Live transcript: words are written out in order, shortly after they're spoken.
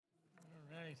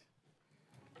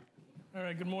All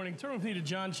right, good morning. Turn with me to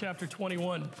John chapter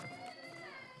 21.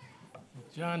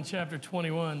 John chapter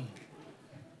 21.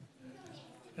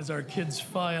 As our kids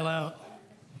file out.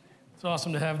 It's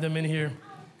awesome to have them in here.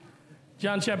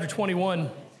 John chapter 21.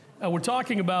 We're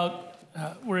talking about,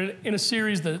 we're in a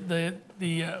series, the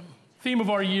theme of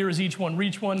our year is Each One,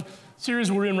 Reach One. The series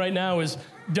we're in right now is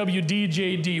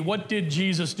WDJD. What did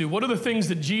Jesus do? What are the things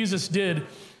that Jesus did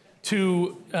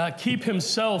to keep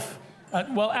himself,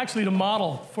 to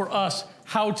model for us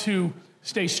how to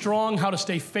stay strong, how to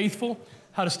stay faithful,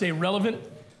 how to stay relevant,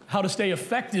 how to stay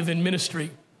effective in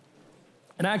ministry,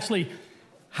 and actually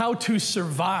how to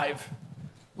survive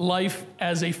life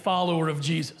as a follower of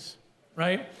Jesus,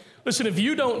 right? Listen, if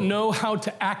you don't know how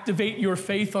to activate your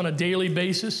faith on a daily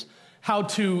basis, how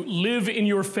to live in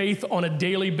your faith on a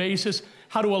daily basis,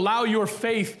 how to allow your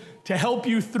faith to help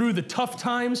you through the tough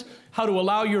times, how to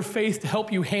allow your faith to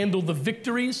help you handle the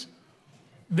victories,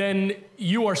 then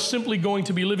you are simply going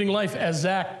to be living life, as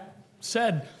Zach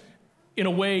said, in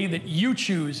a way that you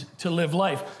choose to live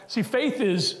life. See,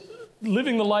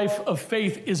 living the life of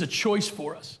faith is a choice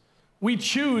for us. We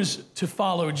choose to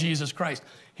follow Jesus Christ.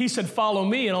 He said, follow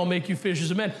me and I'll make you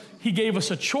fishers of men. He gave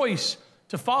us a choice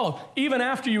to follow. Even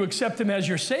after you accept him as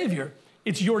your Savior,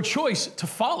 it's your choice to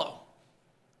follow.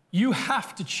 You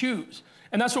have to choose.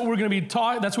 And that's what we're going to be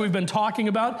that's what we've been talking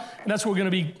about, and that's what we're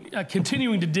going to be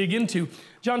continuing to dig into.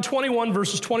 John 21,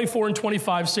 verses 24 and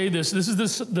 25 say this. This is the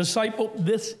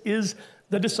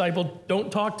disciple.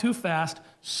 Don't talk too fast.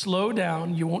 Slow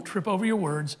down. You won't trip over your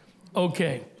words.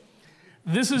 Okay.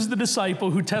 This is the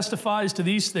disciple who testifies to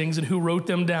these things and who wrote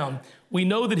them down. We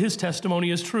know that his testimony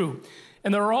is true.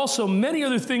 And there are also many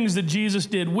other things that Jesus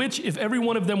did, which, if every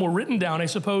one of them were written down, I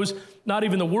suppose not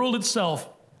even the world itself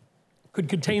could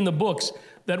contain the books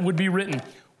that would be written.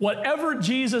 Whatever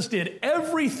Jesus did,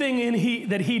 everything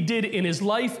that he did in his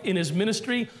life, in his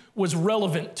ministry, was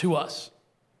relevant to us.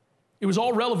 It was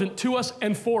all relevant to us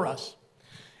and for us.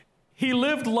 He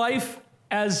lived life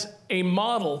as a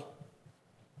model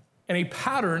and a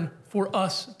pattern for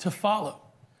us to follow.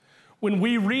 When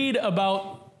we read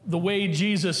about the way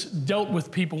Jesus dealt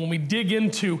with people, when we dig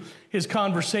into his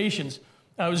conversations,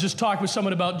 I was just talking with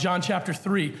someone about John chapter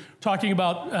 3, talking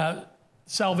about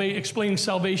explaining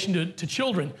salvation to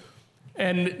children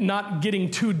and not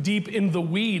getting too deep in the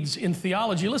weeds in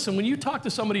theology. Listen, when you talk to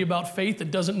somebody about faith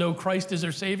that doesn't know Christ as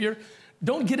their Savior,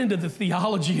 don't get into the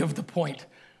theology of the point.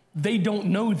 They don't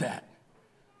know that.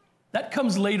 That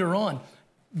comes later on.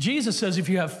 Jesus says if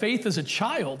you have faith as a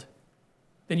child,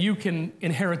 then you can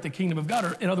inherit the kingdom of God.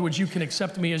 Or in other words, you can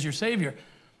accept me as your Savior.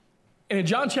 And in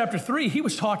John chapter 3, he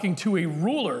was talking to a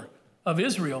ruler of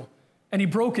Israel, and he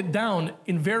broke it down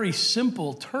in very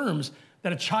simple terms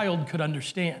that a child could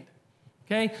understand.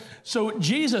 Okay? So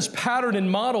Jesus patterned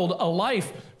and modeled a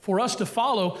life for us to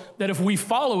follow that if we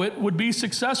follow it would be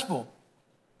successful.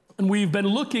 And we've been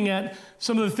looking at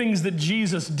some of the things that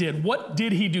Jesus did. What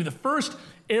did he do? The first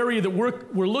area that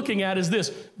we're looking at is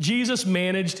this. Jesus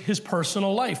managed his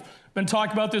personal life. I've been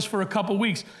talking about this for a couple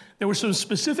weeks. There were some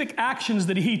specific actions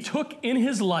that he took in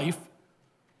his life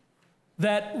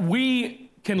that we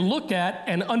can look at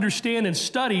and understand and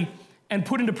study and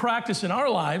put into practice in our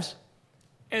lives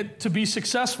and to be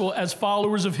successful as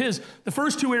followers of his. The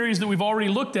first two areas that we've already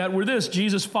looked at were this.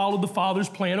 Jesus followed the Father's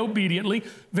plan obediently.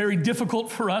 Very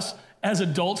difficult for us as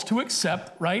adults to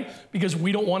accept, right? Because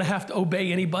we don't want to have to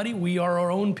obey anybody. We are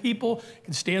our own people,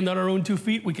 can stand on our own 2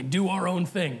 feet. We can do our own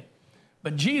thing.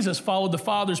 But Jesus followed the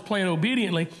Father's plan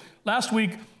obediently. Last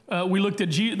week, we looked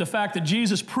at the fact that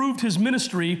Jesus proved his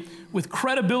ministry with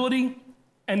credibility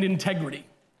and integrity.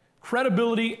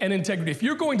 Credibility and integrity. If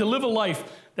you're going to live a life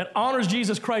that honors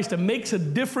Jesus Christ and makes a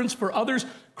difference for others,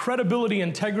 credibility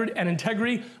and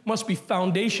integrity must be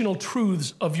foundational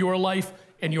truths of your life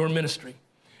and your ministry.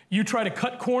 You try to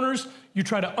cut corners, you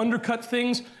try to undercut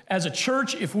things. As a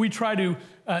church, if we try to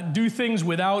do things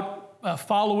without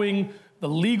following the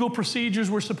legal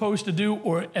procedures we're supposed to do,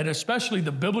 and especially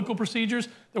the biblical procedures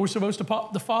that we're supposed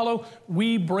to follow,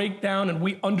 we break down and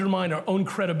we undermine our own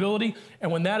credibility.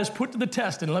 And when that is put to the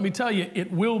test, and let me tell you,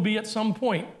 it will be at some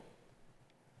point,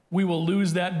 we will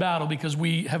lose that battle because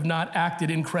we have not acted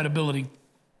in credibility.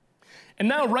 And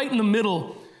now, right in the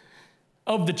middle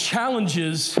of the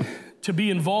challenges to be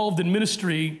involved in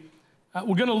ministry,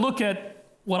 we're going to look at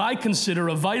what I consider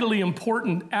a vitally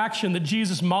important action that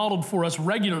Jesus modeled for us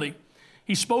regularly.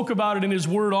 He spoke about it in his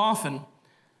word often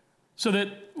so that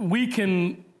we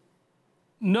can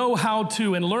know how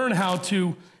to and learn how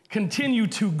to continue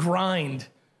to grind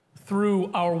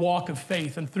through our walk of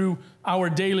faith and through our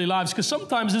daily lives. Because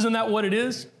sometimes, isn't that what it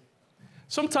is?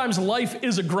 Sometimes life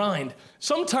is a grind.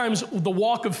 Sometimes the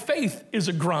walk of faith is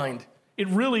a grind. It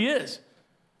really is.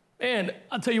 And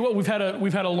I'll tell you what, we've had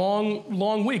a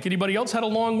long week. Anybody else had a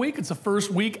long week? It's the first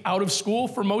week out of school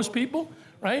for most people,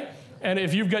 right? And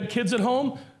if you've got kids at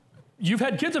home, you've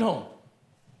had kids at home.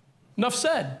 Enough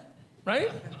said, right?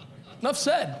 Enough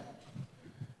said.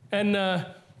 And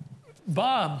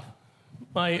Bob,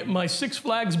 my Six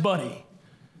Flags buddy,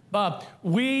 Bob,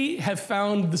 we have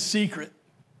found the secret,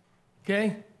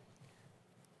 okay?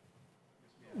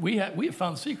 We have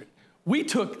found the secret. We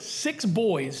took 6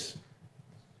 boys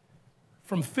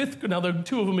from 5th grade, now there are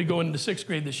 2 of them we go into 6th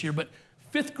grade this year, but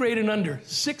 5th grade and under,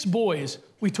 6 boys,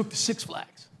 we took to Six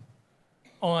Flags.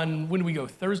 On, when did we go,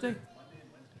 Thursday?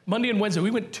 Monday and Wednesday. We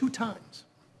went 2 times.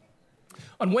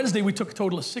 On Wednesday, we took a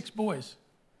total of 6 boys.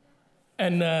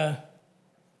 And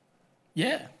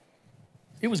yeah,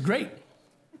 it was great.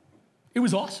 It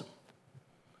was awesome.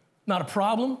 Not a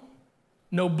problem,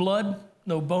 no blood,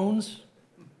 no bones.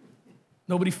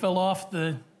 Nobody fell off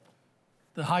the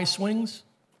high swings.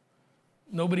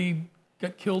 Nobody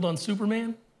got killed on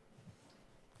Superman.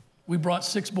 We brought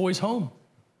 6 boys home.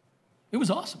 It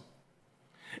was awesome.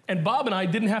 And Bob and I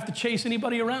didn't have to chase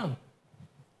anybody around.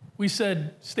 We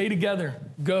said, stay together,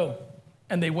 go.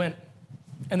 And they went,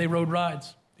 and they rode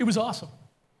rides. It was awesome.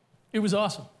 It was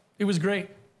awesome. It was great.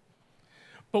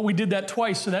 But we did that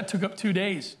twice, so that took up 2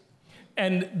 days.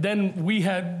 And then we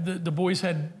had, the boys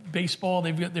had baseball,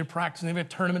 they're practicing, they've got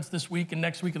tournaments this week and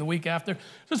next week and the week after.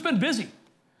 So it's been busy.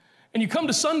 And you come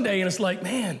to Sunday and it's like,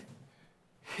 man,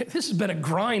 this has been a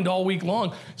grind all week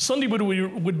long. Sunday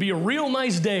would be a real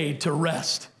nice day to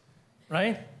rest,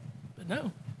 right? But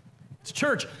no, it's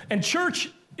church. And church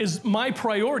is my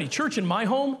priority. Church in my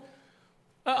home,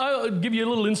 I'll give you a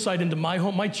little insight into my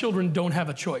home. My children don't have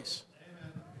a choice,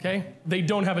 okay? They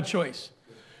don't have a choice.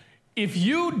 If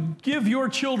you give your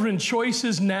children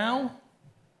choices now,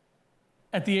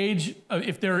 at the age,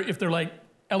 if they're like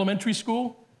elementary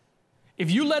school, if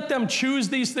you let them choose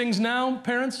these things now,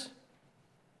 parents,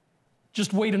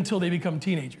 just wait until they become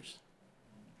teenagers.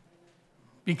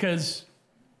 Because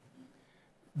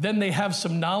then they have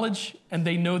some knowledge and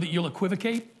they know that you'll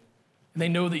equivocate and they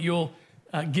know that you'll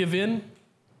give in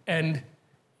and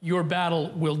your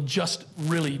battle will just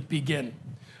really begin.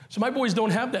 So my boys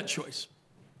don't have that choice.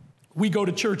 We go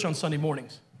to church on Sunday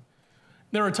mornings.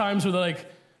 There are times where they're like,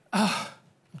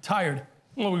 I'm tired.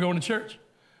 Well, we're going to church.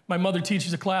 My mother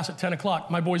teaches a class at 10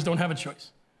 o'clock. My boys don't have a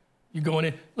choice. You go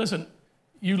in. Listen,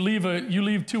 you leave 2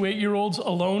 8-year-olds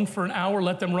alone for an hour,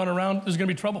 let them run around, there's going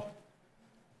to be trouble.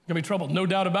 There's going to be trouble, no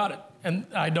doubt about it. And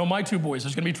I know my 2 boys,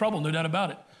 there's going to be trouble, no doubt about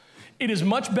it. It is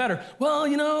much better. Well,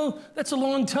 you know, that's a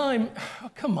long time.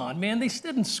 Oh, come on, man. They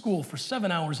sit in school for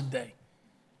 7 hours a day.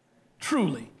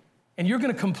 Truly. And you're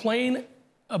going to complain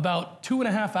about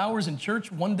 2.5 hours in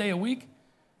church 1 day a week?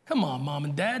 Come on, mom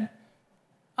and dad.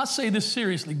 I'll say this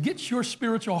seriously. Get your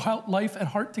spiritual life and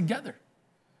heart together,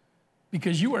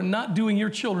 because you are not doing your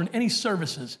children any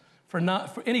services for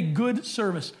any good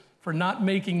service for not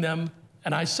making them,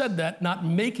 and I said that, not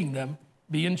making them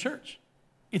be in church.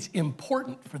 It's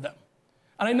important for them.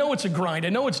 And I know it's a grind. I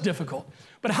know it's difficult.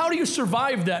 But how do you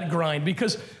survive that grind?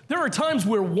 Because there are times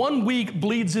where 1 week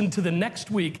bleeds into the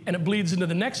next week, and it bleeds into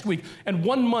the next week, and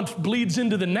 1 month bleeds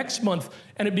into the next month,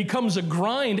 and it becomes a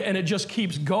grind, and it just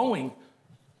keeps going.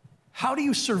 How do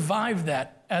you survive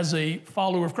that as a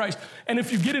follower of Christ? And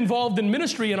if you get involved in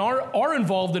ministry and are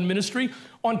involved in ministry,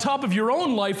 on top of your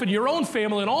own life and your own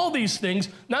family and all these things,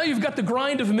 now you've got the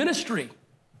grind of ministry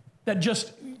that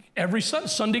just every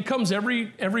Sunday comes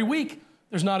every week.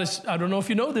 There's not I don't know if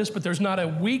you know this, but there's not a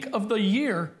week of the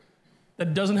year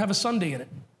that doesn't have a Sunday in it.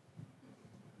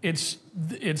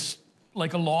 It's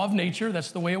like a law of nature.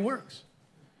 That's the way it works.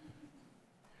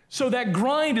 So that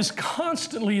grind is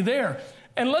constantly there.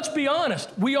 And let's be honest,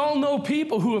 we all know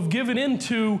people who have given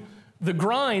into the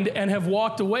grind and have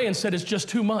walked away and said, it's just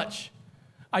too much.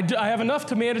 I have enough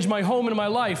to manage my home and my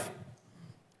life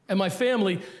and my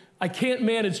family. I can't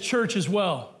manage church as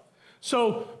well.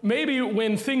 So maybe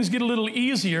when things get a little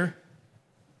easier,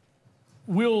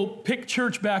 we'll pick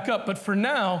church back up. But for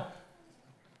now,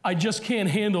 I just can't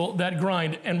handle that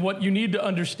grind. And what you need to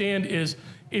understand is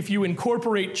if you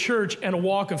incorporate church and a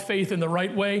walk of faith in the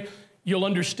right way, you'll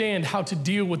understand how to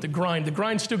deal with the grind. The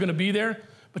grind's still going to be there,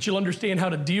 but you'll understand how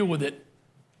to deal with it,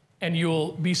 and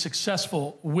you'll be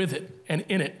successful with it and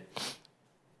in it.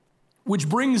 Which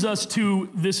brings us to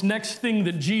this next thing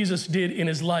that Jesus did in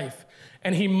his life,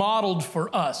 and he modeled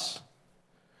for us.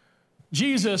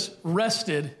 Jesus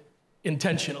rested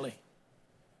intentionally.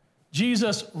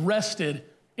 Jesus rested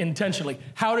intentionally.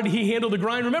 How did he handle the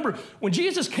grind? Remember, when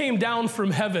Jesus came down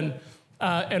from heaven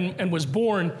and was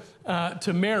born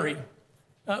to Mary,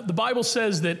 the Bible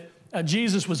says that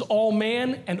Jesus was all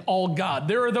man and all God.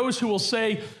 There are those who will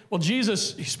say, well,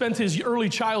 Jesus, he spent his early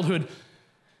childhood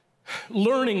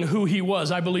learning who he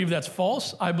was. I believe that's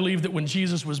false. I believe that when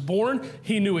Jesus was born,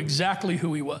 he knew exactly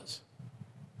who he was.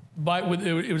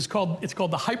 It's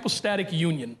called the hypostatic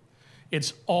union.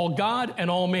 It's all God and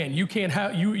all man. You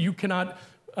cannot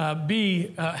have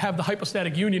the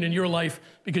hypostatic union in your life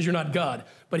because you're not God.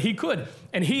 But he could.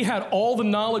 And he had all the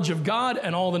knowledge of God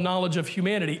and all the knowledge of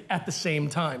humanity at the same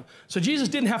time. So Jesus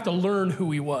didn't have to learn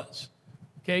who he was.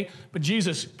 Okay? But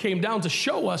Jesus came down to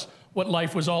show us what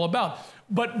life was all about.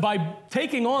 But by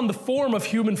taking on the form of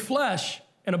human flesh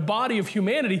and a body of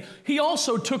humanity, he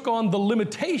also took on the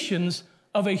limitations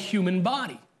of a human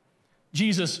body.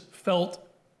 Jesus felt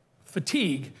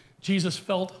fatigue. Jesus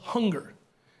felt hunger.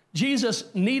 Jesus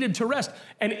needed to rest.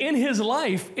 And in his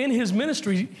life, in his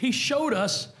ministry, he showed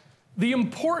us the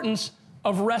importance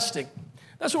of resting.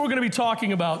 That's what we're going to be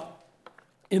talking about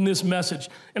in this message.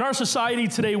 In our society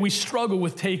today, we struggle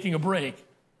with taking a break,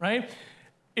 right?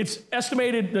 It's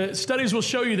estimated, the studies will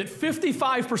show you that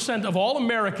 55% of all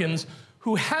Americans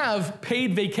who have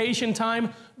paid vacation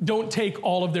time don't take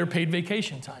all of their paid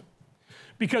vacation time.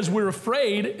 Because we're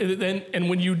afraid, and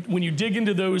when you dig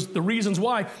into the reasons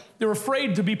why, they're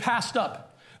afraid to be passed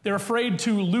up. They're afraid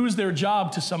to lose their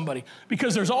job to somebody.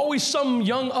 Because there's always some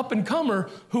young up-and-comer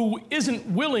who isn't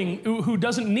willing, who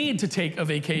doesn't need to take a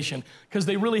vacation because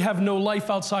they really have no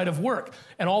life outside of work.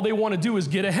 And all they want to do is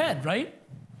get ahead, right?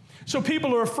 So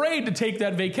people are afraid to take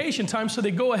that vacation time, so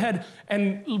they go ahead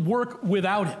and work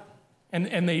without it.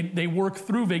 And they work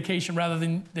through vacation rather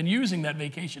than using that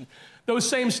vacation. Those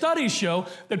same studies show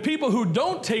that people who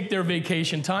don't take their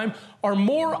vacation time are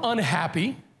more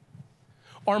unhappy,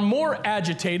 are more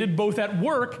agitated, both at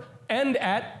work and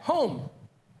at home.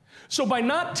 So by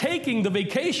not taking the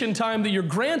vacation time that you're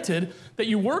granted, that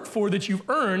you work for, that you've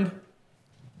earned,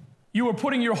 you are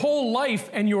putting your whole life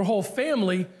and your whole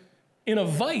family in a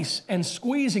vice and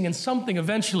squeezing, and something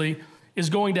eventually is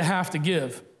going to have to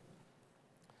give.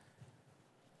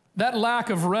 That lack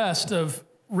of rest, of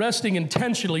resting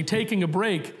intentionally, taking a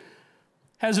break,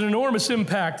 has an enormous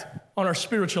impact on our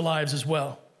spiritual lives as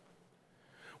well.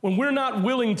 When we're not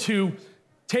willing to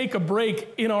take a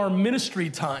break in our ministry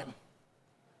time,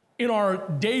 in our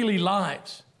daily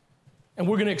lives, and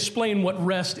we're going to explain what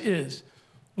rest is,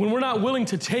 when we're not willing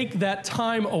to take that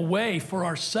time away for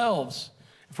ourselves,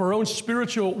 for our own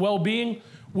spiritual well-being,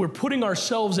 we're putting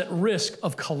ourselves at risk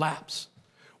of collapse.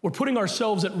 We're putting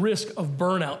ourselves at risk of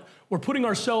burnout. We're putting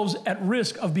ourselves at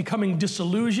risk of becoming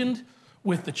disillusioned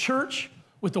with the church,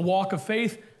 with the walk of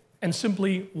faith, and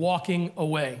simply walking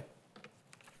away.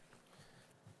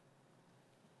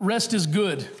 Rest is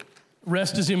good.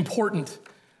 Rest is important.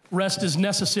 Rest is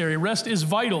necessary. Rest is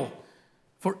vital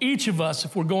for each of us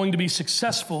if we're going to be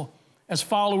successful as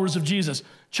followers of Jesus.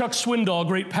 Chuck Swindoll,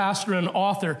 great pastor and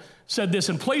author, said this: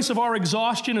 in place of our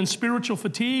exhaustion and spiritual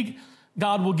fatigue,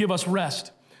 God will give us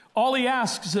rest. All he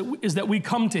asks is that we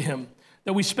come to him,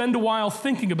 that we spend a while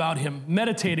thinking about him,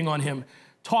 meditating on him,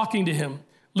 talking to him,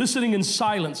 listening in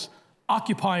silence,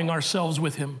 occupying ourselves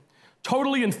with him,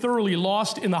 totally and thoroughly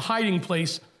lost in the hiding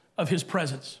place of his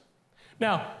presence.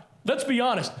 Now, let's be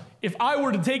honest. If I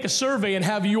were to take a survey and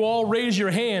have you all raise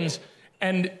your hands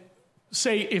and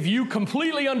say, if you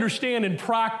completely understand and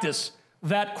practice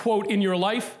that quote in your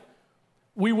life,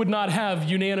 we would not have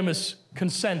unanimous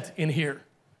consent in here.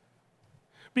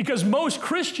 Because most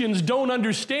Christians don't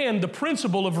understand the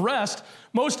principle of rest.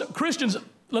 Most Christians,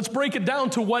 let's break it down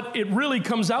to what it really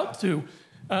comes out to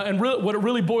what it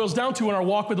really boils down to in our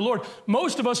walk with the Lord.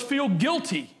 Most of us feel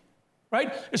guilty,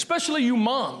 right? Especially you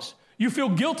moms. You feel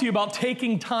guilty about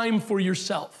taking time for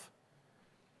yourself.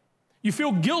 You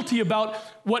feel guilty about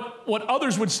what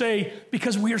others would say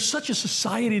because we are such a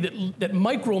society that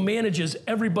micromanages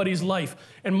everybody's life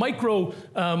and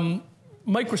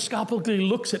microscopically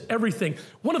looks at everything.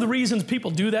 One of the reasons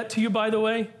people do that to you, by the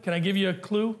way, can I give you a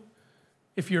clue?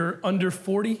 If you're under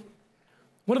 40,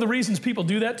 one of the reasons people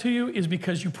do that to you is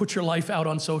because you put your life out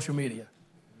on social media,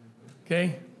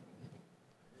 okay?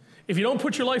 If you don't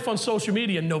put your life on social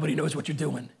media, nobody knows what you're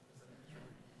doing.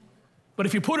 But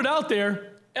if you put it out there,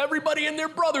 everybody and their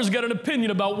brother's got an opinion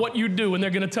about what you do, and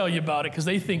they're going to tell you about it because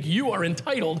they think you are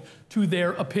entitled to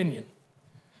their opinion.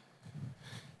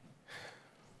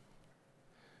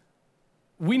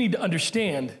 We need to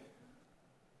understand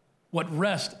what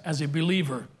rest as a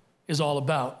believer is all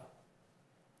about.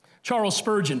 Charles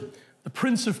Spurgeon, the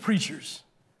Prince of Preachers,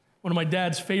 one of my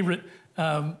dad's favorite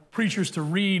preachers to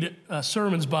read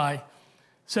sermons by,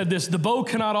 said this: the bow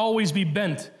cannot always be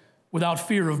bent without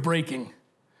fear of breaking.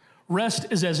 Rest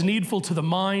is as needful to the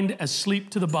mind as sleep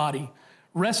to the body.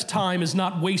 Rest time is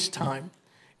not waste time.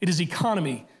 It is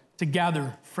economy to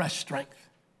gather fresh strength.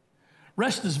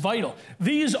 Rest is vital.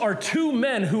 These are two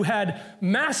men who had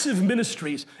massive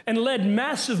ministries and led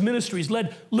massive ministries,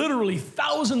 led literally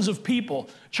thousands of people.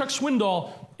 Chuck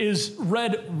Swindoll is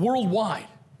read worldwide.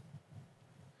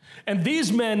 And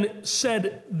these men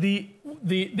said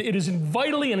it is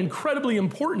vitally and incredibly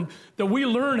important that we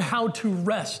learn how to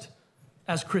rest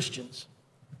as Christians.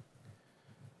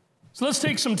 So let's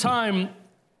take some time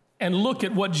and look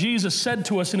at what Jesus said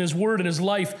to us in his word and his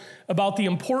life about the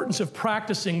importance of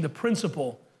practicing the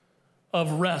principle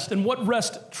of rest and what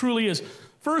rest truly is.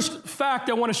 First fact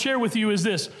I want to share with you is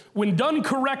this: when done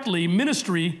correctly,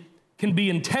 ministry can be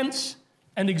intense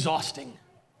and exhausting.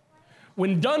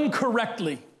 When done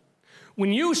correctly,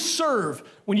 when you serve,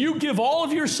 when you give all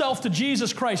of yourself to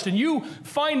Jesus Christ and you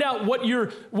find out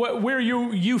where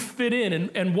you fit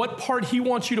in and what part he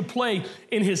wants you to play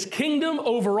in his kingdom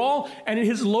overall and in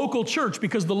his local church,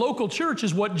 because the local church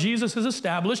is what Jesus has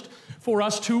established for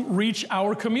us to reach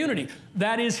our community.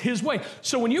 That is his way.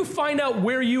 So when you find out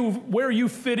where you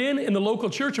fit in the local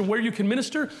church and where you can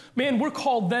minister, man, we're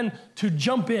called then to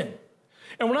jump in.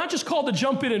 And we're not just called to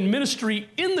jump in ministry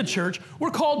in the church, we're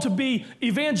called to be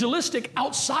evangelistic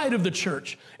outside of the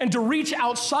church and to reach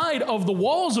outside of the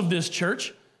walls of this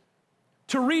church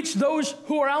to reach those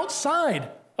who are outside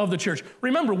of the church.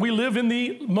 Remember, we live in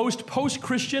the most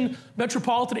post-Christian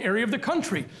metropolitan area of the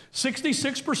country.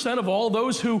 66% of all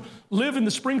those who live in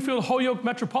the Springfield-Holyoke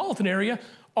metropolitan area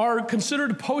are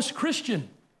considered post-Christian.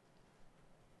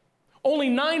 Only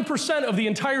 9% of the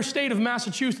entire state of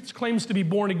Massachusetts claims to be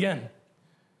born again.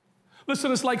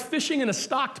 Listen, it's like fishing in a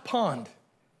stocked pond.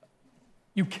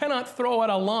 You cannot throw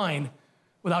out a line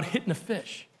without hitting a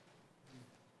fish.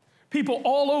 People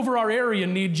all over our area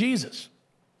need Jesus.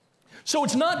 So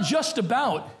it's not just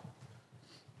about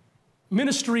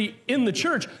ministry in the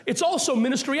church, it's also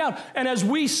ministry out. And as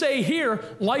we say here,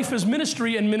 life is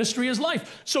ministry and ministry is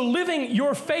life. So living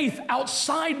your faith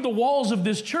outside the walls of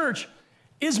this church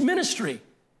is ministry.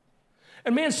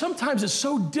 And man, sometimes it's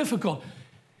so difficult.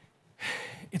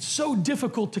 It's so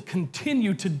difficult to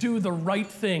continue to do the right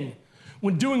thing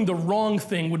when doing the wrong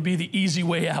thing would be the easy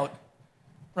way out,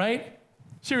 right?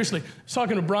 Seriously, I was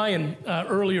talking to Brian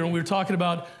earlier, and we were talking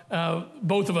about,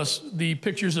 both of us, the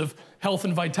pictures of health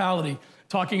and vitality,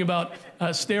 talking about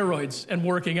steroids and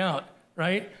working out,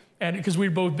 right? And because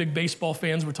we're both big baseball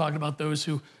fans, we're talking about those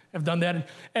who have done that.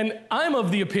 And I'm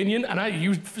of the opinion, and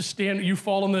you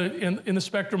fall in the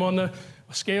spectrum on the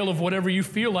scale of whatever you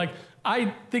feel like.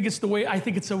 I think it's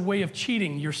a way of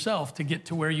cheating yourself to get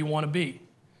to where you want to be.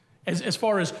 As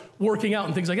far as working out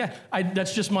and things like that,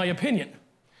 that's just my opinion.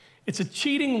 It's a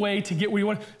cheating way to get where you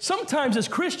want. Sometimes as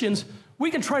Christians,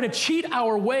 we can try to cheat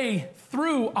our way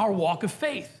through our walk of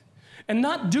faith and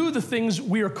not do the things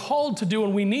we are called to do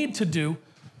and we need to do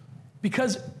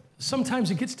because sometimes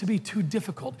it gets to be too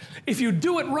difficult. If you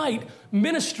do it right,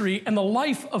 ministry and the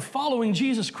life of following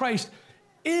Jesus Christ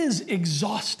is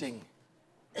exhausting.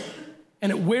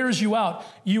 And it wears you out.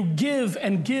 You give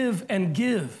and give and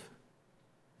give.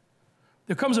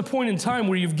 There comes a point in time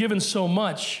where you've given so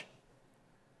much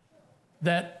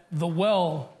that the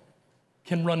well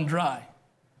can run dry.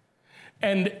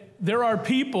 And there are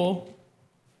people,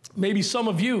 maybe some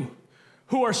of you,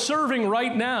 who are serving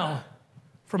right now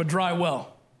from a dry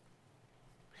well.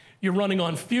 You're running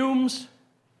on fumes.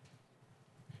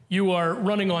 You are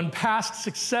running on past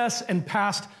success and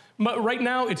past. Right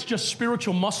now, it's just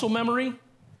spiritual muscle memory,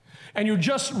 and you're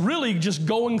just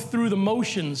going through the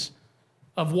motions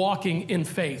of walking in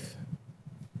faith.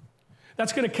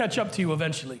 That's going to catch up to you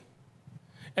eventually.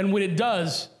 And when it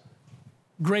does,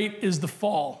 great is the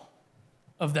fall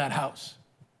of that house.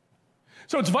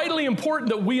 So it's vitally important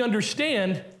that we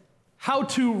understand how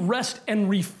to rest and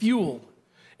refuel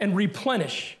and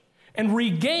replenish and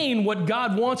regain what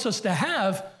God wants us to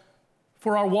have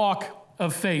for our walk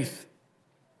of faith.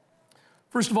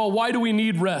 First of all, why do we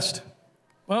need rest?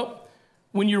 Well,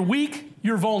 when you're weak,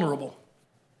 you're vulnerable.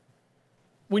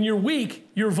 When you're weak,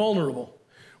 you're vulnerable.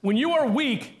 When you are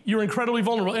weak, you're incredibly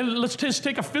vulnerable. And let's just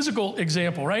take a physical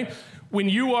example, right? When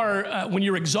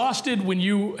you're exhausted, when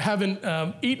you haven't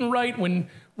eaten right,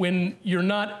 when you're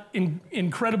not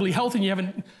incredibly healthy, and you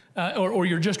haven't, or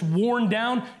you're just worn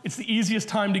down, it's the easiest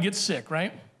time to get sick,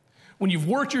 right? When you've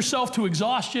worked yourself to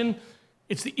exhaustion,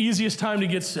 it's the easiest time to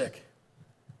get sick.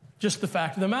 Just the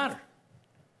fact of the matter.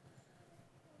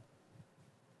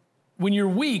 When you're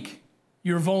weak,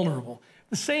 you're vulnerable.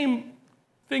 The same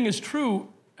thing is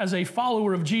true as a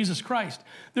follower of Jesus Christ.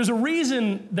 There's a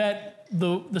reason that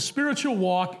the spiritual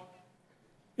walk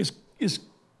is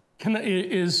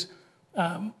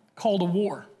called a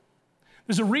war.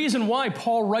 There's a reason why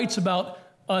Paul writes about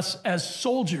us as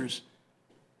soldiers.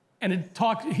 And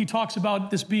he talks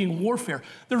about this being warfare.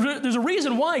 There's a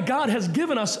reason why God has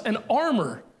given us an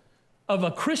armor of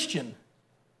a Christian,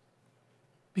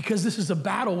 because this is a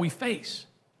battle we face.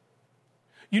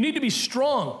 You need to be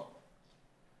strong.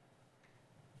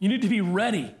 You need to be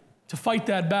ready to fight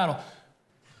that battle.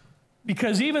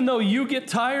 Because even though you get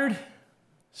tired,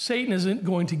 Satan isn't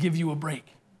going to give you a break.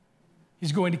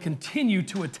 He's going to continue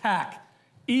to attack,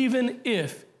 even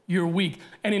if you're weak.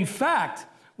 And in fact,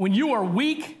 when you are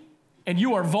weak and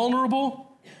you are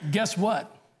vulnerable, guess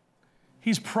what?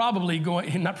 He's going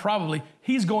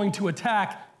to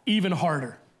attack even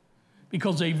harder,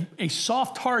 because a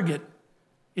soft target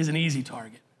is an easy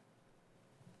target.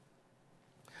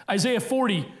 Isaiah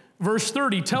 40, verse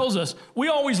 30 tells us, we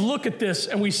always look at this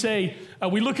and we say,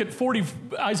 we look at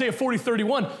Isaiah 40,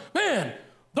 31, man,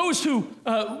 those who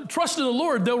trust in the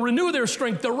Lord, they'll renew their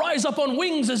strength. They'll rise up on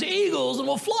wings as eagles, and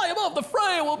we'll fly above the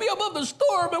fray, and we'll be above the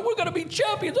storm, and we're going to be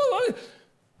champions.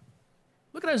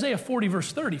 Look at Isaiah 40,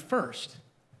 verse 30 first.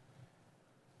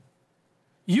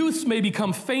 Youths may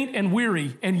become faint and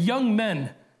weary, and young men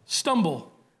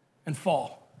stumble and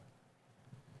fall.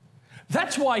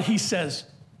 That's why he says,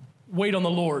 wait on the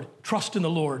Lord, trust in the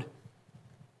Lord,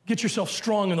 get yourself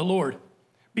strong in the Lord,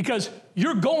 because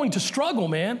you're going to struggle,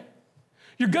 man.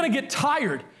 You're going to get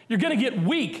tired. You're going to get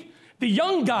weak. The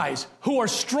young guys who are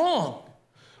strong.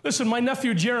 Listen, my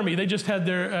nephew Jeremy,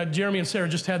 Jeremy and Sarah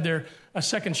just had their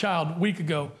second child a week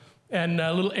ago, and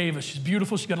little Ava, she's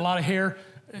beautiful. She's got a lot of hair.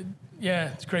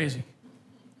 Yeah, it's crazy.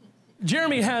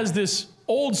 Jeremy has this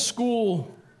old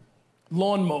school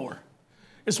lawnmower.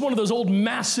 It's one of those old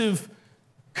massive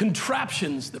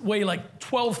contraptions that weigh like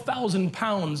 12,000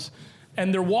 pounds,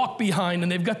 and they're walk behind,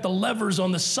 and they've got the levers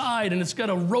on the side, and it's got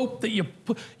a rope that you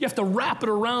have to wrap it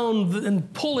around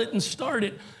and pull it and start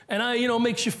it. And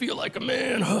makes you feel like a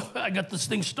man. I got this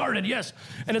thing started, yes.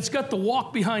 And it's got the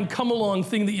walk behind, come along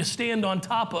thing that you stand on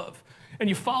top of, and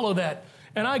you follow that.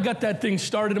 And I got that thing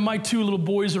started, and my two little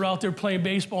boys are out there playing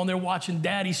baseball, and they're watching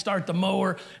Daddy start the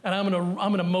mower, and I'm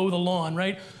gonna mow the lawn,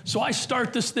 right? So I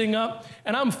start this thing up,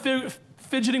 and I'm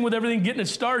fidgeting with everything, getting it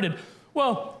started.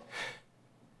 Well,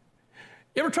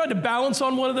 you ever tried to balance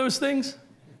on one of those things?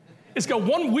 It's got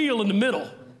one wheel in the middle,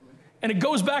 and it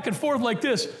goes back and forth like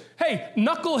this. Hey,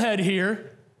 knucklehead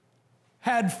here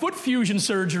had foot fusion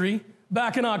surgery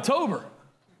back in October.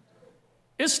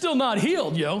 It's still not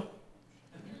healed, yo.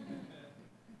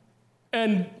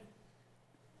 And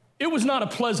it was not a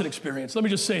pleasant experience, let me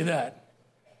just say that.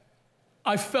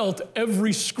 I felt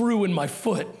every screw in my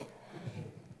foot,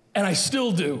 and I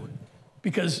still do,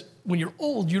 because when you're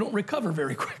old, you don't recover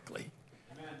very quickly.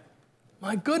 Amen.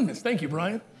 My goodness, thank you,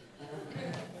 Brian.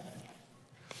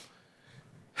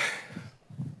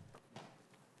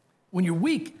 When you're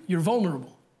weak, you're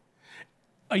vulnerable.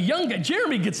 A young guy,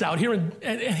 Jeremy, gets out here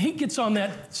and he gets on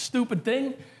that stupid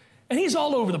thing, and he's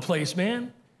all over the place,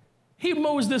 man. He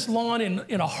mows this lawn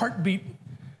in a heartbeat,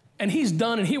 and he's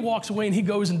done, and he walks away, and he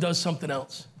goes and does something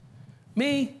else.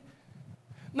 Me,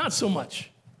 not so much.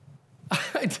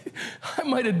 I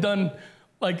might have done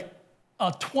like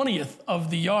a 20th of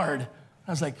the yard.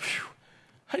 I was like, phew,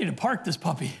 I need to park this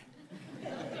puppy.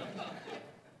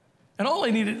 And all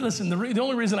I needed, listen, the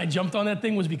only reason I jumped on that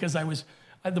thing was because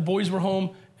the boys were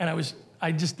home, and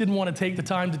I just didn't want to take the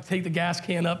time to take the gas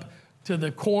can up to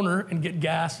the corner and get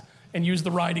gas and use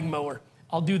the riding mower.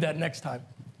 I'll do that next time.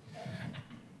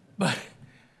 But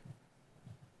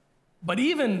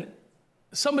even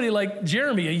somebody like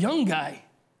Jeremy, a young guy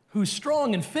who's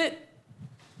strong and fit,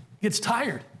 gets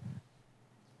tired,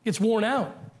 gets worn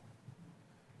out,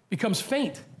 becomes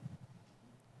faint.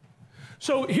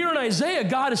 So here in Isaiah,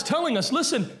 God is telling us,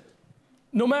 listen,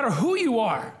 no matter who you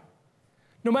are,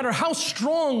 no matter how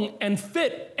strong and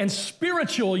fit and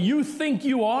spiritual you think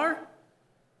you are,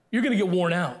 you're going to get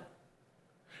worn out.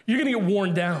 You're going to get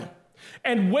worn down.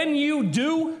 And when you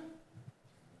do,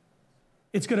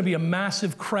 it's going to be a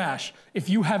massive crash if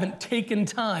you haven't taken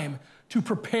time to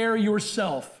prepare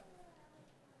yourself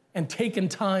and taken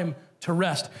time to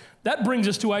rest. That brings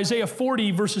us to Isaiah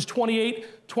 40, verses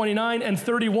 28, 29, and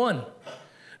 31.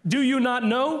 Do you not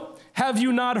know? Have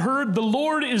you not heard? The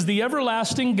Lord is the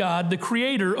everlasting God, the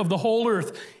creator of the whole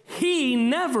earth. He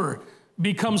never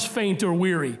becomes faint or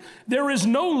weary. There is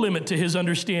no limit to his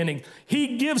understanding.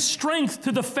 He gives strength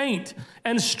to the faint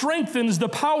and strengthens the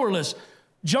powerless.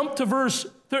 Jump to verse,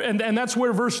 and that's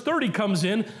where verse 30 comes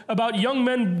in, about young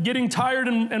men getting tired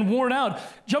and worn out.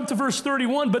 Jump to verse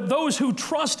 31. But those who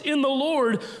trust in the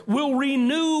Lord will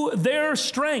renew their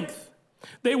strength.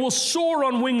 They will soar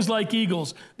on wings like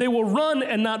eagles. They will run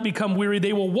and not become weary.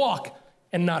 They will walk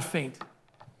and not faint.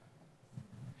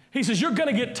 He says, you're going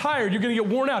to get tired. You're going to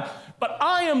get worn out. But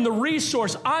I am the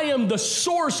resource. I am the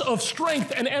source of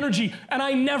strength and energy, and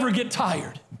I never get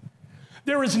tired.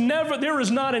 There is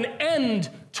not an end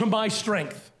to my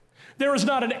strength. There is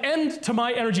not an end to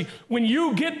my energy. When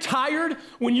you get tired,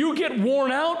 when you get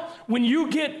worn out, when you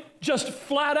get just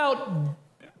flat out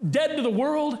dead to the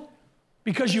world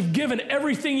because you've given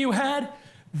everything you had,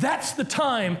 that's the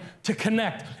time to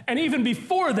connect. And even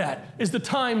before that is the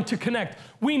time to connect.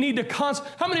 We need to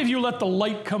how many of you let the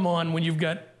light come on when you've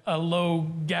got a low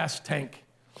gas tank?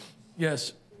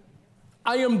 Yes.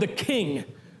 I am the king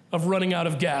of running out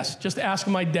of gas. Just ask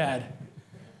my dad.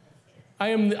 I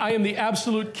am the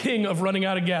absolute king of running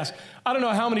out of gas. I don't know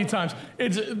how many times.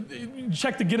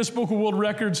 Check the Guinness Book of World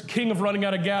Records, king of running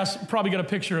out of gas, probably got a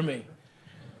picture of me.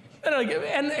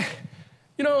 And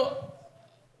you know,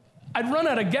 I'd run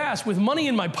out of gas with money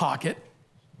in my pocket,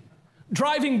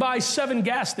 driving by 7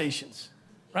 gas stations,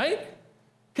 right?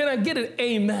 Can I get an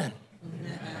amen?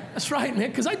 That's right, man,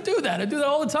 because I do that. I do that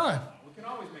all the time. We can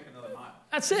always make another mile.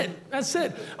 That's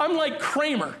it. I'm like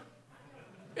Kramer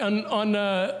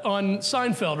on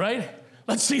Seinfeld, right?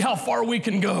 Let's see how far we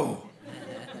can go.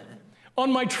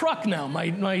 On my truck now,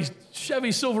 my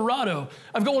Chevy Silverado,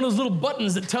 I've got one of those little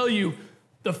buttons that tell you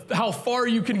how far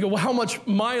you can go, how much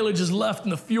mileage is left in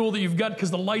the fuel that you've got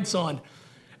because the light's on.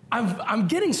 I'm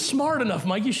getting smart enough,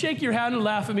 Mike. You shake your head and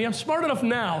laugh at me. I'm smart enough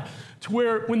now to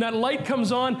where when that light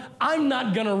comes on, I'm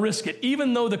not gonna risk it.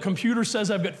 Even though the computer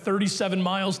says I've got 37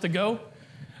 miles to go,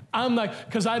 I'm not,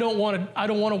 because I don't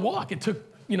wanna walk. It took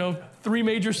 3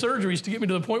 major surgeries to get me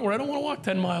to the point where I don't wanna walk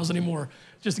 10 miles anymore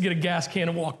just to get a gas can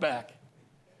and walk back.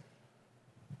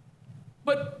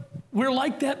 But we're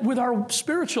like that with our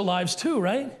spiritual lives too,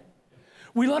 right?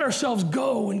 We let ourselves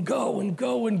go and go and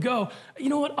go and go. You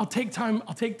know what? I'll take time.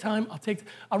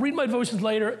 I'll read my devotions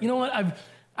later. You know what?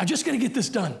 I just got to get this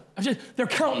done. They're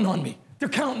counting on me.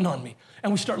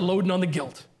 And we start loading on the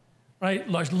guilt, right?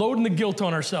 Loading the guilt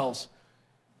on ourselves.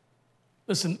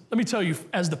 Listen, let me tell you,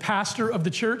 as the pastor of the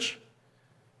church,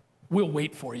 we'll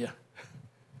wait for you.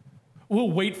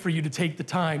 We'll wait for you to take the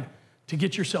time to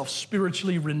get yourself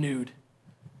spiritually renewed.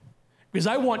 Because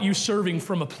I want you serving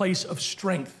from a place of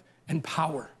strength and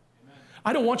power. Amen.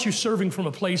 I don't want you serving from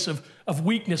a place of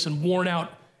weakness and worn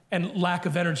out and lack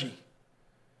of energy.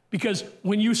 Because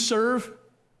when you serve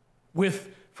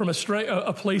from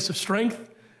a place of strength,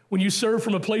 when you serve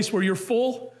from a place where you're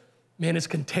full, man, it's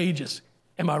contagious.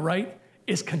 Am I right?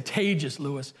 It's contagious,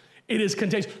 Lewis. It is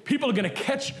contagious. People are gonna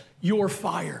catch your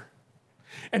fire.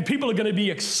 And people are gonna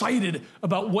be excited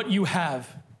about what you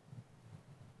have.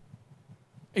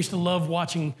 I used to love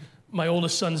watching my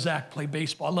oldest son, Zach, play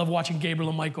baseball. I love watching Gabriel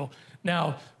and Michael.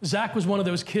 Now, Zach was one of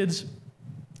those kids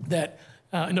that,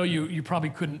 I know you probably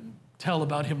couldn't tell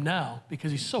about him now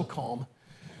because he's so calm.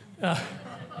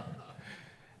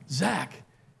 Zach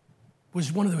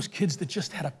was one of those kids that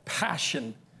just had a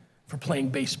passion for playing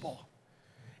baseball.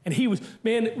 And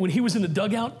when he was in the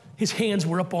dugout, his hands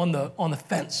were up on the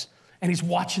fence, and he's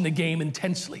watching the game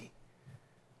intensely,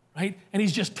 right? And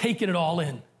he's just taking it all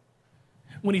in.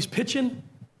 When he's pitching,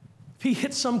 if he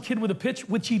hits some kid with a pitch,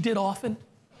 which he did often,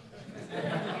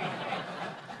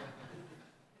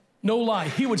 no lie,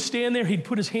 he would stand there, he'd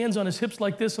put his hands on his hips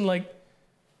like this and like,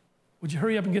 would you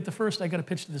hurry up and get the first? I got to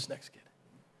pitch to this next kid.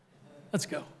 Let's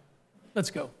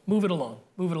go. Move it along.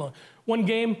 One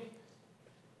game,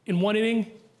 in one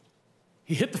inning,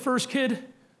 he hit the first kid,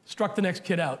 struck the next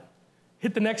kid out.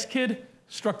 Hit the next kid,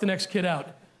 struck the next kid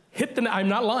out. I'm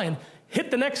not lying,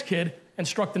 hit the next kid and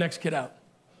struck the next kid out.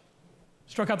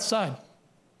 Struck out the side.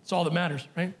 That's all that matters,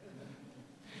 right?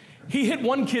 He hit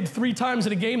one kid 3 times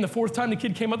in a game. The 4th time the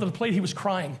kid came up to the plate, he was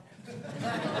crying.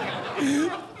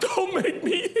 Don't make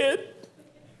me hit.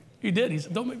 He did. He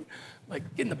said, don't make me.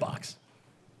 Like, get in the box.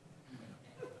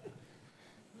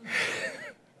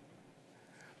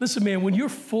 Listen, man, when you're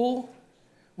full,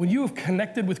 when you have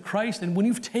connected with Christ, and when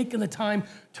you've taken the time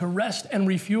to rest and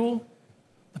refuel,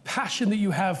 the passion that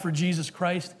you have for Jesus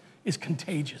Christ is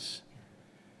contagious.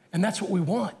 And that's what we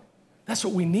want. That's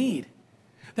what we need.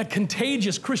 That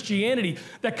contagious Christianity,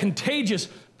 that contagious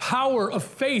power of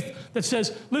faith that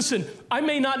says, listen, I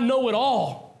may not know it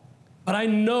all, but I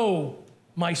know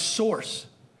my source.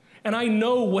 And I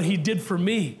know what he did for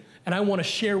me. And I want to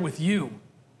share with you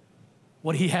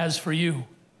what he has for you.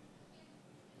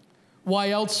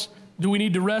 Why else do we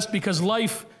need to rest? Because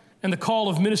life and the call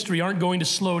of ministry aren't going to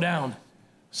slow down,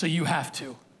 so you have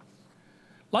to.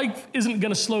 Life isn't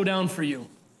going to slow down for you.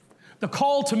 The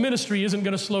call to ministry isn't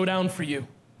going to slow down for you.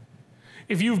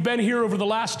 If you've been here over the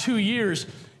last 2 years,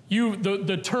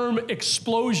 the term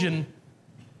explosion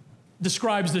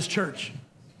describes this church.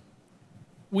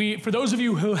 For those of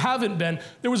you who haven't been,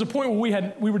 there was a point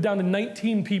where we were down to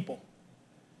 19 people.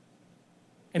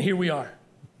 And here we are.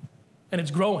 And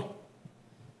it's growing.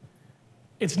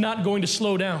 It's not going to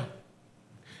slow down.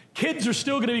 Kids are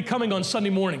still going to be coming on Sunday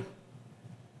morning.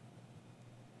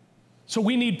 So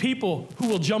we need people who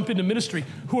will jump into ministry,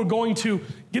 who are going to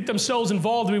get themselves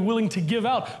involved and be willing to give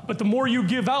out. But the more you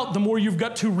give out, the more you've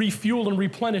got to refuel and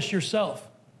replenish yourself.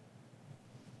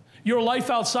 Your life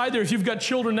outside there, if you've got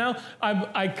children now,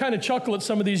 I kind of chuckle at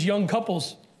some of these young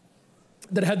couples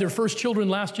that had their first children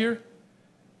last year,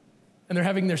 and they're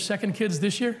having their second kids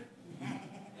this year.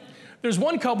 There's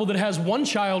one couple that has one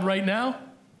child right now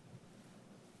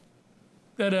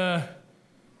that,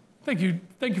 thank you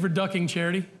for ducking,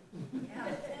 Charity.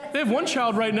 They have one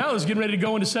child right now that's getting ready to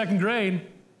go into second grade.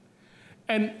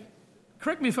 And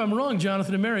correct me if I'm wrong,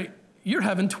 Jonathan and Mary, you're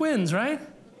having twins, right?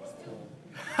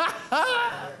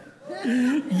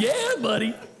 Yeah,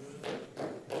 buddy.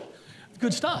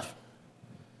 Good stuff.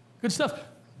 Good stuff.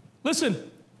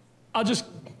 Listen, I'll just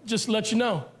let you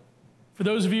know, for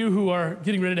those of you who are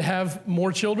getting ready to have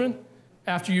more children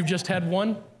after you've just had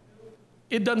one,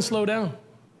 it doesn't slow down.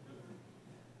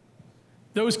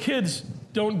 Those kids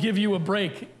don't give you a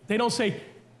break. They don't say,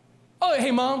 oh,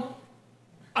 hey, Mom,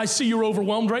 I see you're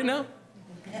overwhelmed right now.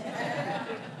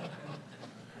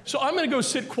 So I'm going to go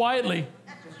sit quietly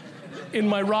in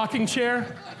my rocking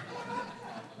chair,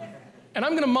 and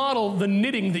I'm going to model the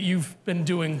knitting that you've been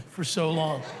doing for so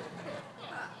long.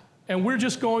 And we're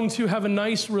just going to have a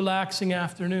nice, relaxing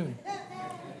afternoon.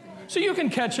 So you can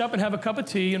catch up and have a cup of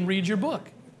tea and read your book.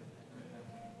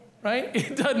 Right?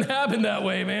 It doesn't happen that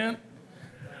way, man.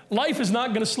 Life is not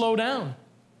going to slow down.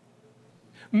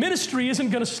 Ministry isn't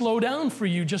going to slow down for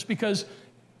you just because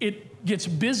it gets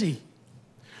busy.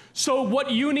 So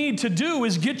what you need to do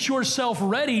is get yourself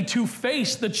ready to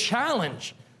face the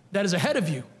challenge that is ahead of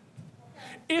you.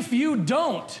 If you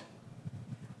don't,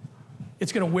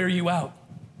 it's going to wear you out.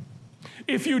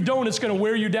 If you don't, it's going to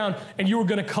wear you down, and you are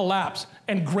going to collapse,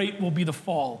 and great will be the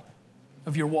fall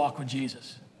of your walk with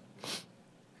Jesus.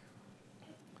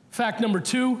 Fact number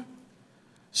 2,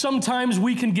 sometimes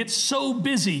we can get so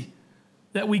busy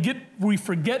that we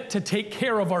forget to take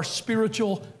care of our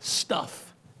spiritual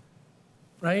stuff,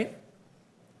 right?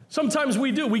 Sometimes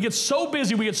we do. We get so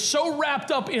busy, we get so wrapped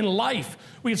up in life,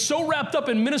 we get so wrapped up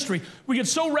in ministry, we get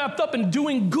so wrapped up in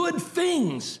doing good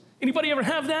things. Anybody ever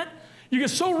have that? You get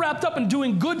so wrapped up in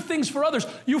doing good things for others,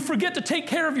 you forget to take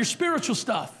care of your spiritual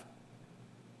stuff.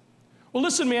 Well,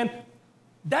 listen, man,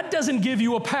 that doesn't give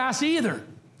you a pass either.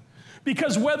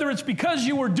 Because whether it's because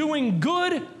you were doing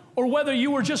good or whether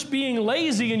you were just being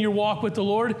lazy in your walk with the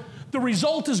Lord, the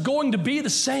result is going to be the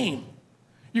same.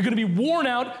 You're going to be worn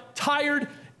out, tired,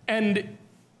 and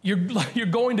you're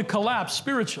going to collapse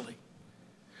spiritually.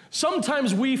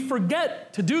 Sometimes we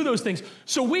forget to do those things.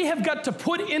 So we have got to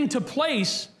put into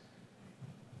place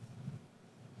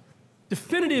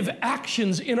definitive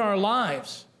actions in our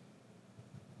lives.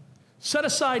 Set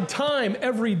aside time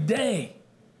every day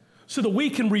so that we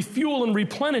can refuel and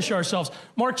replenish ourselves.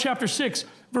 Mark chapter 6,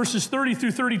 verses 30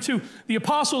 through 32. The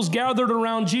apostles gathered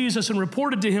around Jesus and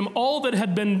reported to him all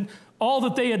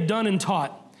that they had done and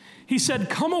taught. He said,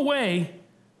 "Come away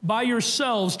by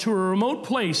yourselves to a remote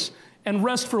place and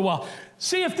rest for a while."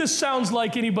 See if this sounds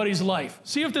like anybody's life.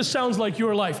 See if this sounds like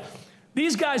your life.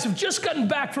 These guys have just gotten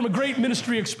back from a great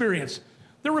ministry experience.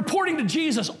 They're reporting to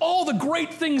Jesus all the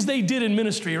great things they did in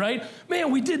ministry, right?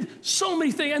 Man, we did so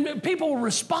many things, and people were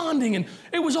responding, and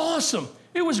it was awesome.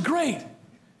 It was great.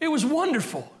 It was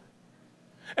wonderful.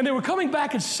 And they were coming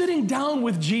back and sitting down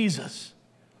with Jesus,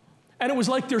 and it was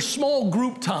like their small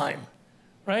group time,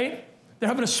 right? They're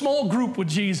having a small group with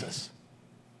Jesus.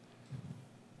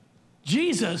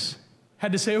 Jesus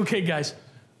had to say, okay, guys,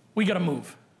 we got to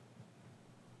move.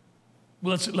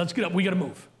 Let's get up. We got to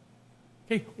move.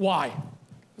 Okay, why?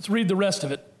 Let's read the rest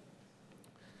of it.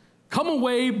 "Come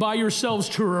away by yourselves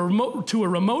to a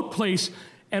remote place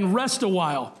and rest a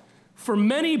while. For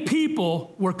many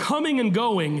people were coming and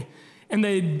going, and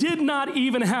they did not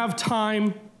even have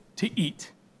time to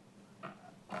eat."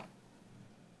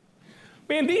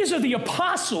 Man, these are the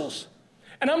apostles.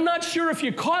 And I'm not sure if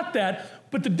you caught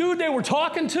that, but the dude they were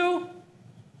talking to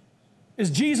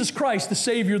is Jesus Christ, the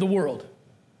Savior of the world.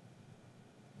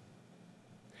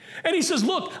 And he says,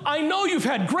 look, I know you've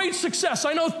had great success.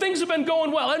 I know things have been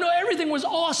going well. I know everything was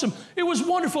awesome. It was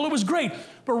wonderful. It was great.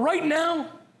 But right now,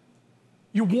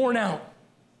 you're worn out.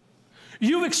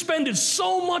 You've expended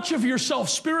so much of yourself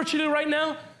spiritually right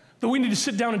now that we need to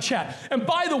sit down and chat. And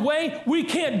by the way, we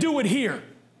can't do it here.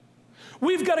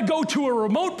 We've got to go to a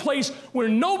remote place where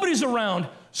nobody's around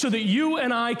so that you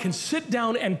and I can sit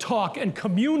down and talk and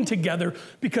commune together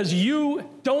because you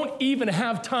don't even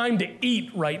have time to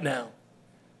eat right now.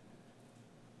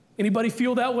 Anybody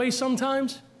feel that way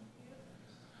sometimes?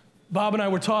 Bob and I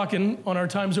were talking on our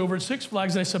times over at Six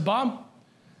Flags, and I said, Bob,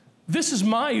 this is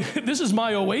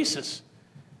my oasis.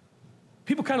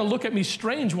 People kind of look at me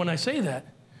strange when I say that.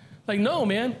 Like, no,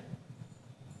 man.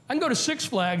 I can go to Six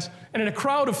Flags and in a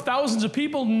crowd of thousands of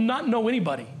people not know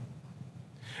anybody.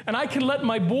 And I can let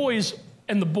my boys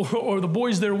and the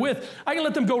boys they're with, I can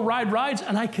let them go ride rides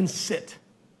and I can sit.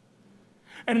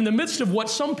 And in the midst of what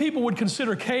some people would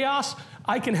consider chaos,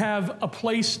 I can have a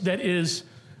place that is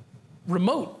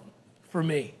remote for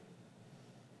me.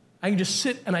 I can just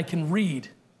sit and I can read.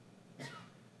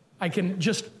 I can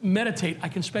just meditate. I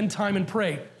can spend time and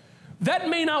pray. That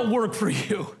may not work for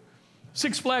you.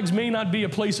 Six Flags may not be a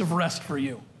place of rest for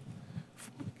you.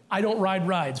 I don't ride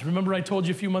rides. Remember I told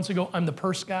you a few months ago, I'm the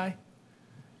purse guy?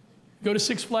 Go to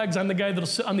Six Flags, I'm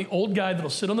the old guy that'll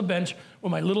sit on the bench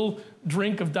with my little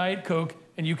drink of Diet Coke,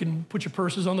 and you can put your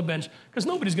purses on the bench, because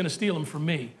nobody's gonna steal them from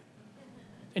me.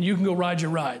 And you can go ride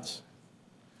your rides.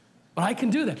 But I can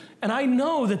do that. And I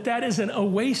know that that is an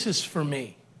oasis for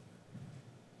me.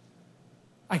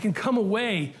 I can come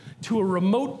away to a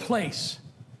remote place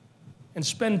and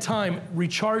spend time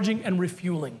recharging and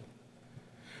refueling.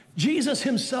 Jesus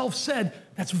himself said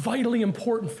that's vitally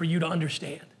important for you to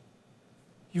understand.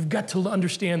 You've got to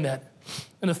understand that.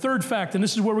 And the third fact, and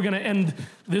this is where we're going to end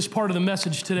this part of the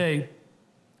message today.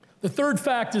 The third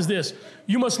fact is this: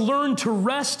 you must learn to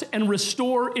rest and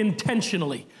restore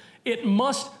intentionally. It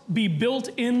must be built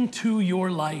into your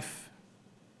life.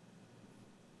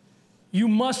 You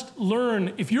must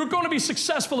learn, if you're going to be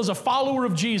successful as a follower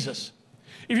of Jesus,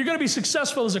 if you're going to be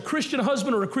successful as a Christian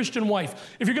husband or a Christian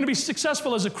wife, if you're going to be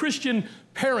successful as a Christian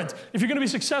parent, if you're going to be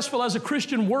successful as a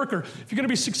Christian worker, if you're going to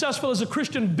be successful as a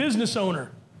Christian business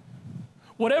owner,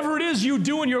 whatever it is you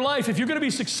do in your life, if you're going to be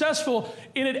successful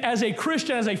in it as a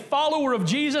Christian, as a follower of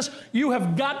Jesus, you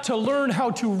have got to learn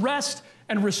how to rest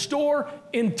and restore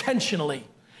intentionally.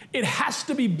 It has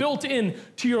to be built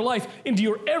into your life, into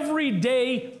your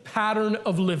everyday pattern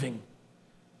of living.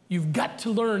 You've got to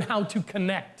learn how to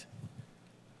connect.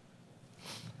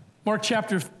 Mark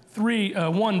chapter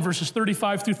 1, verses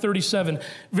 35 through 37.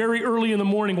 Very early in the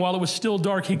morning, while it was still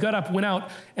dark, he got up, went out,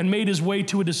 and made his way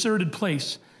to a deserted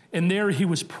place. And there he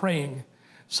was praying.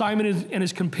 Simon and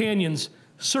his companions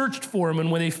searched for him,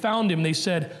 and when they found him, they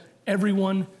said,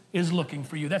 "Everyone is looking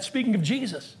for you." That's speaking of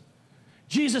Jesus.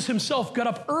 Jesus himself got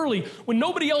up early when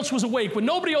nobody else was awake, when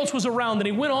nobody else was around, and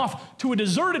he went off to a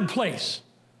deserted place.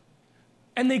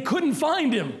 And they couldn't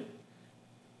find him.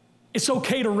 It's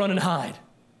okay to run and hide.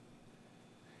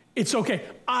 It's okay.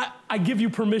 I give you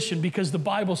permission because the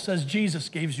Bible says Jesus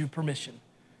gives you permission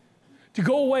to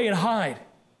go away and hide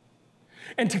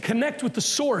and to connect with the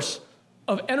source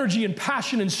of energy and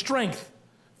passion and strength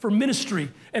for ministry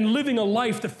and living a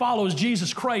life that follows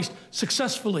Jesus Christ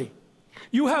successfully.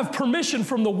 You have permission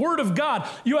from the Word of God.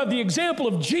 You have the example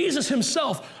of Jesus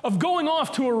himself of going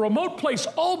off to a remote place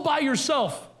all by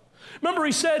yourself. Remember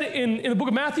he said in the book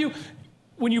of Matthew,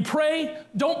 when you pray,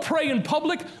 don't pray in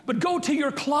public, but go to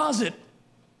your closet.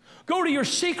 Go to your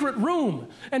secret room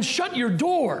and shut your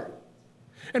door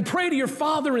and pray to your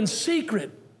Father in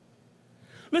secret.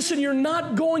 Listen, you're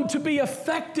not going to be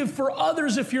effective for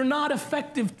others if you're not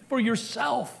effective for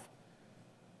yourself.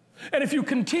 And if you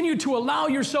continue to allow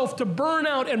yourself to burn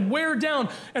out and wear down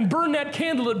and burn that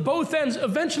candle at both ends,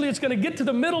 eventually it's going to get to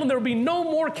the middle and there will be no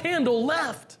more candle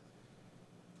left.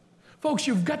 Folks,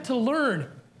 you've got to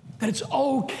learn that it's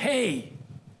okay.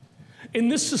 In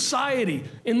this society,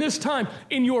 in this time,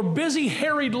 in your busy,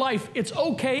 harried life, it's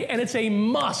okay and it's a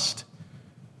must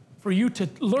for you to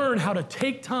learn how to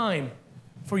take time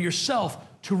for yourself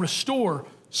to restore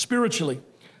spiritually.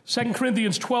 2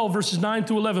 Corinthians 12, verses 9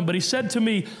 through 11, but he said to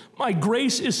me, "My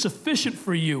grace is sufficient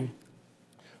for you,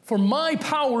 for my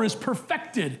power is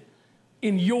perfected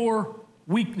in your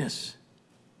weakness.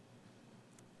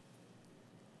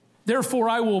 Therefore,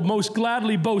 I will most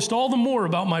gladly boast all the more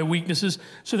about my weaknesses,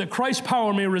 so that Christ's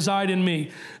power may reside in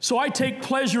me. So I take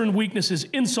pleasure in weaknesses,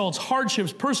 insults,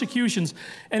 hardships, persecutions,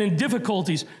 and in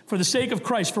difficulties for the sake of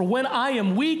Christ. For when I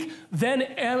am weak, then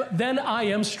I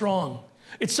am strong."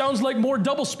 It sounds like more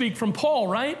doublespeak from Paul,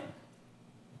 right?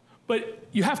 But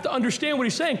you have to understand what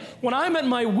he's saying. When I'm at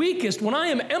my weakest, when I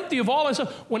am empty of all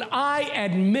myself, when I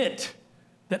admit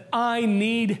that I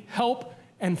need help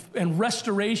and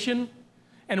restoration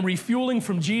and refueling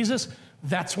from Jesus,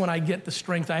 that's when I get the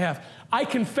strength I have. I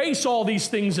can face all these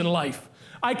things in life.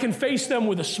 I can face them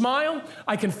with a smile.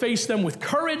 I can face them with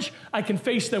courage. I can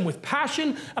face them with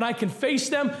passion. And I can face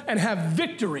them and have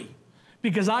victory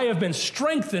because I have been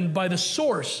strengthened by the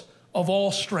source of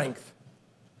all strength.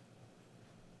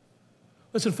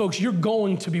 Listen, folks, you're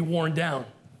going to be worn down.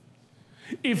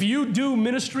 If you do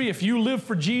ministry, if you live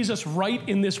for Jesus right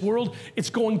in this world, it's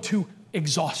going to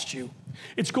exhaust you.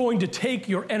 It's going to take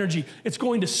your energy. It's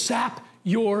going to sap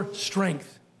your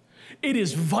strength. It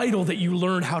is vital that you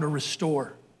learn how to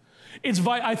restore.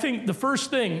 I think the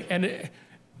first thing,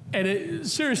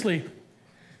 seriously,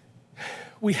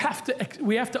 we have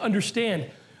to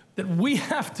understand that we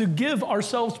have to give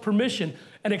ourselves permission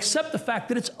and accept the fact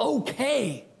that it's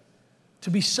okay to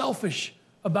be selfish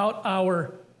about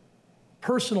our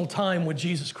personal time with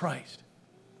Jesus Christ.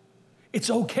 It's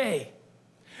okay.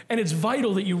 And it's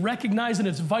vital that you recognize and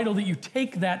it's vital that you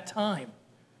take that time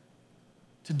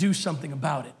to do something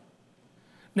about it.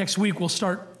 Next week, we'll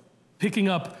start picking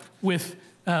up with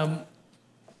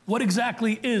what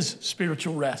exactly is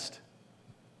spiritual rest?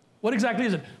 What exactly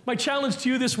is it? My challenge to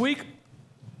you this week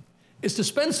is to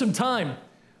spend some time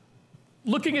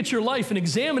looking at your life and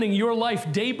examining your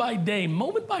life day by day,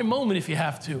 moment by moment if you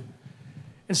have to,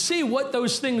 and see what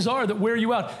those things are that wear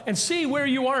you out, and see where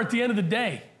you are at the end of the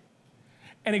day,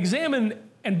 and examine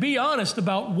and be honest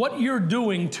about what you're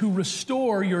doing to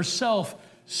restore yourself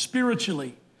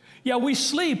spiritually. Yeah, we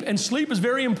sleep, and sleep is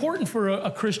very important for a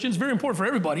Christian. It's very important for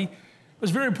everybody.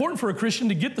 It's very important for a Christian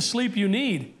to get the sleep you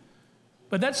need.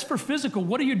 But that's for physical.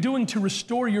 What are you doing to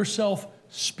restore yourself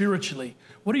spiritually?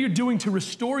 What are you doing to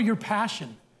restore your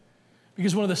passion?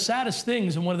 Because one of the saddest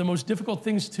things and one of the most difficult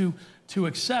things to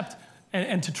accept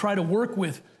and to try to work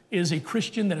with is a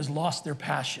Christian that has lost their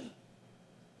passion.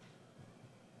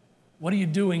 What are you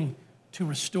doing to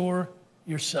restore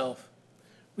yourself?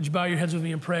 Would you bow your heads with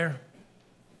me in prayer?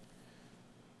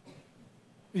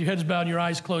 With your heads bowed and your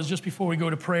eyes closed, just before we go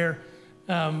to prayer,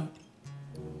 I'm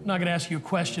not going to ask you a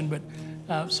question, but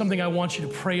something I want you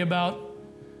to pray about.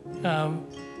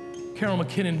 Carol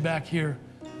McKinnon back here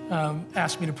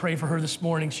asked me to pray for her this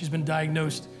morning. She's been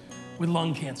diagnosed with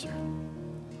lung cancer.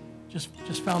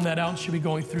 Just found that out, and she'll be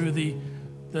going through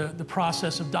the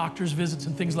process of doctor's visits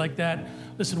and things like that.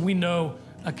 Listen, we know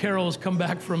Carol has come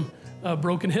back from a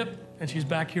broken hip, and she's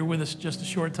back here with us just a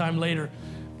short time later.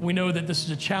 We know that this is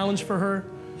a challenge for her,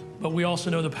 but we also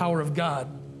know the power of God.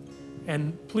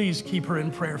 And please keep her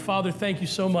in prayer. Father, thank you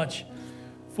so much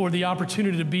for the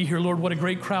opportunity to be here. Lord, what a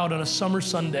great crowd on a summer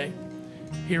Sunday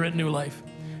here at New Life.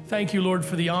 Thank you, Lord,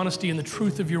 for the honesty and the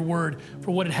truth of your word,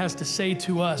 for what it has to say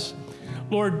to us.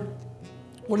 Lord,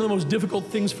 one of the most difficult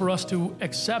things for us to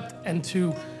accept and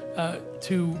to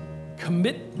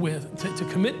commit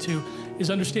to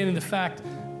is understanding the fact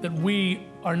that we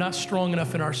are not strong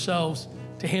enough in ourselves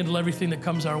to handle everything that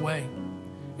comes our way,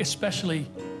 especially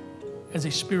as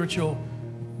a spiritual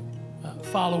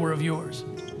follower of yours.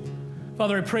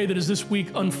 Father, I pray that as this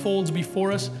week unfolds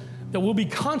before us, that we'll be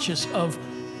conscious of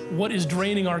what is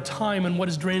draining our time and what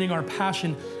is draining our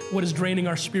passion, what is draining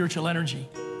our spiritual energy.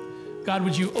 God,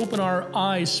 would you open our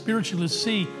eyes spiritually to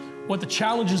see what the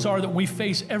challenges are that we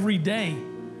face every day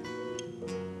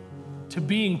to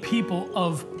being people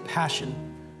of passion.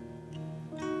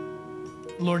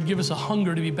 Lord, give us a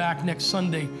hunger to be back next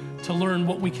Sunday to learn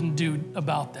what we can do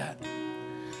about that.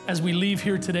 As we leave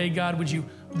here today, God, would you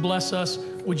bless us?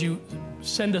 Would you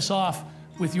send us off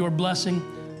with your blessing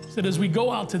so that as we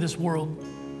go out to this world,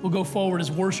 we'll go forward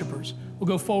as worshipers, we'll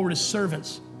go forward as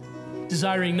servants,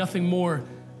 desiring nothing more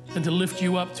than to lift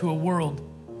you up to a world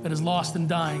that is lost and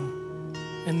dying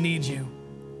and needs you.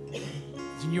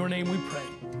 It's in your name we pray.